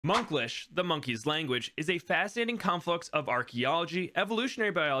Monklish, the monkey's language, is a fascinating conflux of archaeology,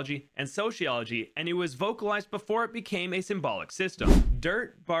 evolutionary biology, and sociology, and it was vocalized before it became a symbolic system.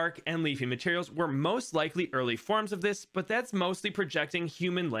 Dirt, bark, and leafy materials were most likely early forms of this, but that's mostly projecting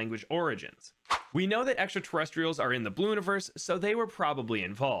human language origins. We know that extraterrestrials are in the blooniverse, so they were probably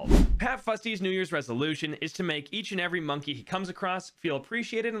involved. Pat Fusty's New Year's resolution is to make each and every monkey he comes across feel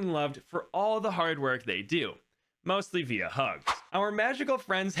appreciated and loved for all the hard work they do, mostly via hugs. Our magical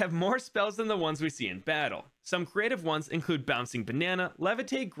friends have more spells than the ones we see in battle. Some creative ones include Bouncing Banana,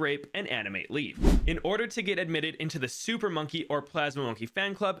 Levitate Grape, and Animate Leaf. In order to get admitted into the Super Monkey or Plasma Monkey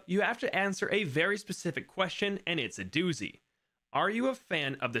fan club, you have to answer a very specific question, and it's a doozy. Are you a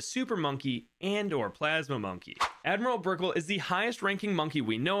fan of the Super Monkey and or Plasma Monkey? Admiral Brickell is the highest ranking monkey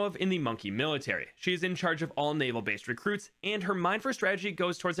we know of in the monkey military. She is in charge of all naval-based recruits, and her mind for strategy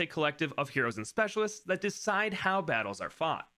goes towards a collective of heroes and specialists that decide how battles are fought.